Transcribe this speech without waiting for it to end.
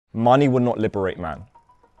Money will not liberate man.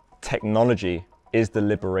 Technology is the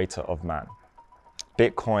liberator of man.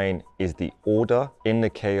 Bitcoin is the order in the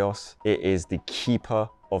chaos. It is the keeper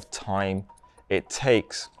of time. It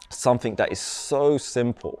takes something that is so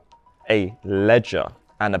simple, a ledger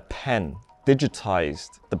and a pen,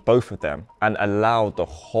 digitized the both of them and allowed the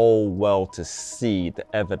whole world to see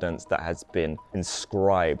the evidence that has been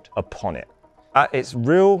inscribed upon it. At its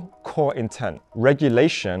real core intent,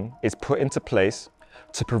 regulation is put into place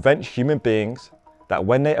to prevent human beings that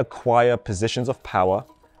when they acquire positions of power,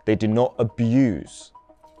 they do not abuse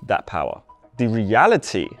that power. The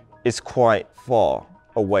reality is quite far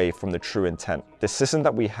away from the true intent. The system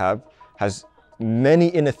that we have has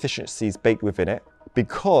many inefficiencies baked within it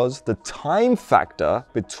because the time factor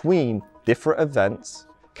between different events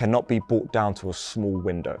cannot be brought down to a small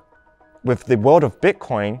window. With the world of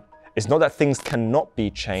Bitcoin, it's not that things cannot be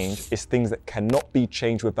changed, it's things that cannot be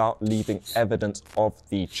changed without leaving evidence of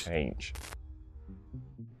the change.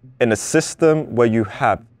 In a system where you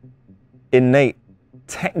have innate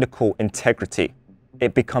technical integrity,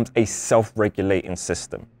 it becomes a self-regulating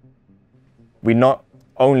system. We not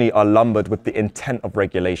only are lumbered with the intent of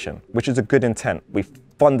regulation, which is a good intent. We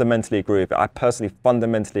fundamentally agree with it. I personally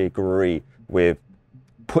fundamentally agree with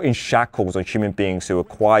putting shackles on human beings who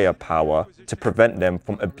acquire power to prevent them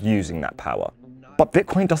from abusing that power. But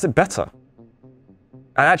Bitcoin does it better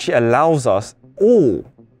and actually allows us all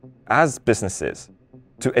as businesses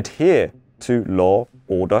to adhere to law,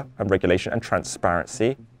 order, and regulation and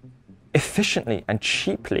transparency efficiently and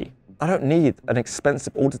cheaply. I don't need an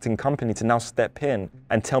expensive auditing company to now step in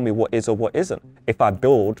and tell me what is or what isn't if I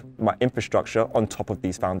build my infrastructure on top of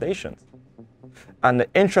these foundations. And the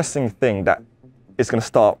interesting thing that is going to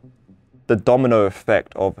start the domino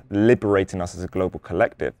effect of liberating us as a global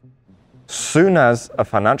collective. Soon as a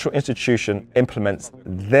financial institution implements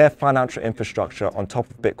their financial infrastructure on top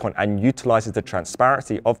of Bitcoin and utilizes the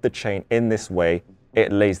transparency of the chain in this way,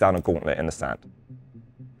 it lays down a gauntlet in the sand.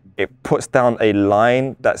 It puts down a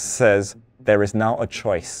line that says there is now a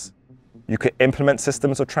choice. You could implement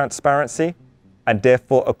systems of transparency and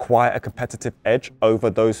therefore acquire a competitive edge over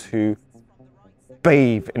those who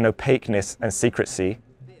bathe in opaqueness and secrecy,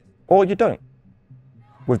 or you don't.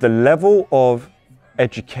 With the level of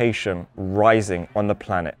education rising on the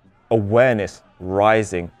planet, awareness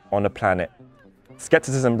rising on the planet,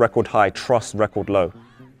 skepticism record high, trust record low,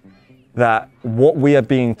 that what we are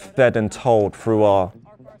being fed and told through our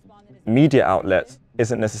media outlets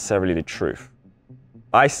isn't necessarily the truth.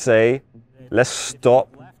 I say, let's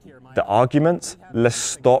stop the arguments, let's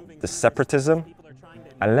stop the separatism,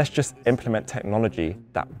 and let's just implement technology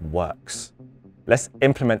that works. Let's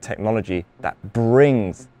implement technology that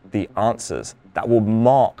brings the answers, that will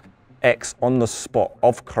mark X on the spot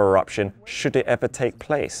of corruption should it ever take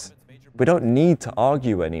place. We don't need to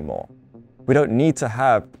argue anymore. We don't need to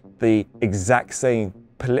have the exact same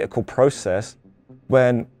political process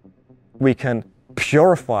when we can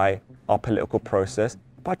purify our political process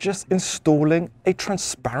by just installing a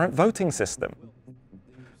transparent voting system.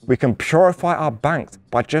 We can purify our banks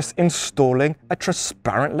by just installing a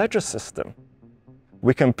transparent ledger system.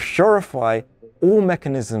 We can purify all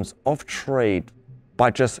mechanisms of trade by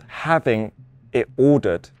just having it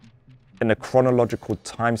ordered in a chronological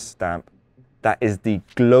timestamp that is the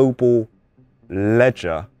global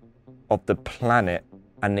ledger of the planet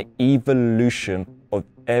and the evolution of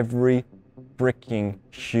every freaking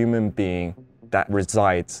human being that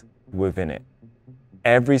resides within it.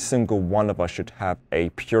 Every single one of us should have a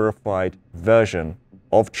purified version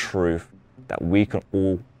of truth that we can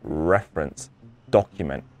all reference,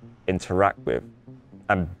 document, interact with,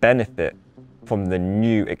 and benefit from the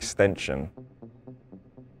new extension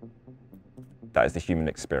that is the human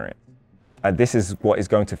experience. And this is what is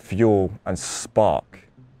going to fuel and spark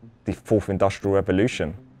the fourth industrial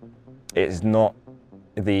revolution. It is not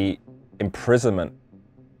the imprisonment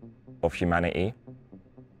of humanity,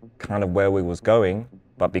 kind of where we was going,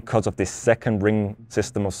 but because of this second ring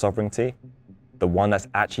system of sovereignty, the one that's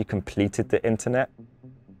actually completed the internet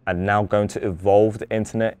and now going to evolve the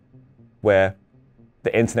internet where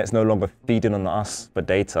the internet's no longer feeding on us for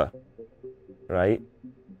data, right?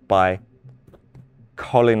 By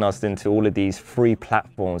calling us into all of these free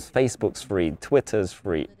platforms. Facebook's free, Twitter's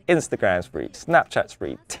free, Instagram's free, Snapchat's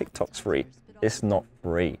free, TikTok's free. It's not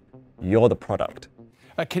free. You're the product.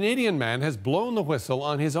 A Canadian man has blown the whistle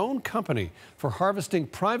on his own company for harvesting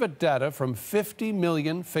private data from 50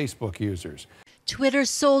 million Facebook users. Twitter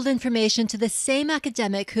sold information to the same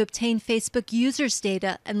academic who obtained Facebook users'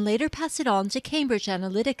 data and later passed it on to Cambridge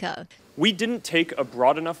Analytica. We didn't take a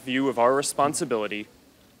broad enough view of our responsibility,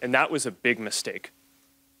 and that was a big mistake.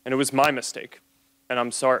 And it was my mistake. and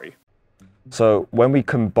I'm sorry. So when we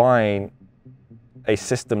combine a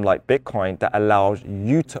system like Bitcoin that allows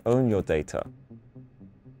you to own your data,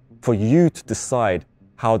 for you to decide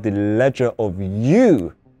how the ledger of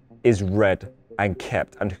you is read and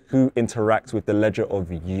kept and who interacts with the ledger of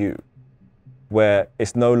you, where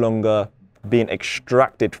it's no longer being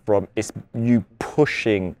extracted from, it's you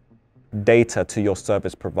pushing data to your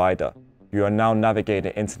service provider. You are now navigating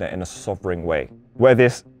the internet in a sovereign way. Where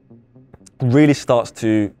this really starts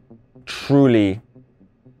to truly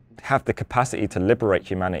have the capacity to liberate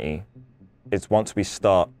humanity is once we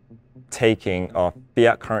start taking our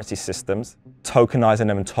fiat currency systems, tokenizing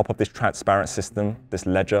them on top of this transparent system, this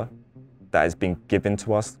ledger that has been given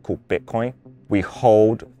to us called Bitcoin. We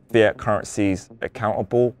hold fiat currencies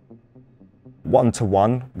accountable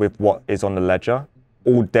one-to-one with what is on the ledger.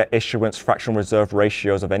 All debt issuance, fractional reserve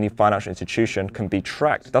ratios of any financial institution can be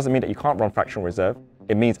tracked. It doesn't mean that you can't run fractional reserve.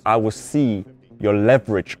 It means I will see your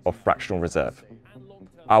leverage of fractional reserve.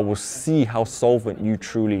 I will see how solvent you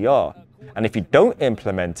truly are. And if you don't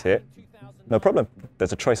implement it, no problem.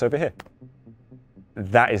 There's a choice over here.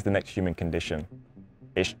 That is the next human condition.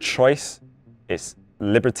 It's choice, it's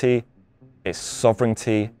liberty, it's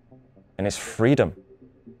sovereignty, and it's freedom.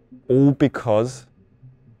 All because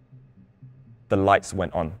the lights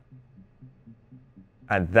went on.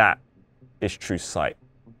 And that is true sight.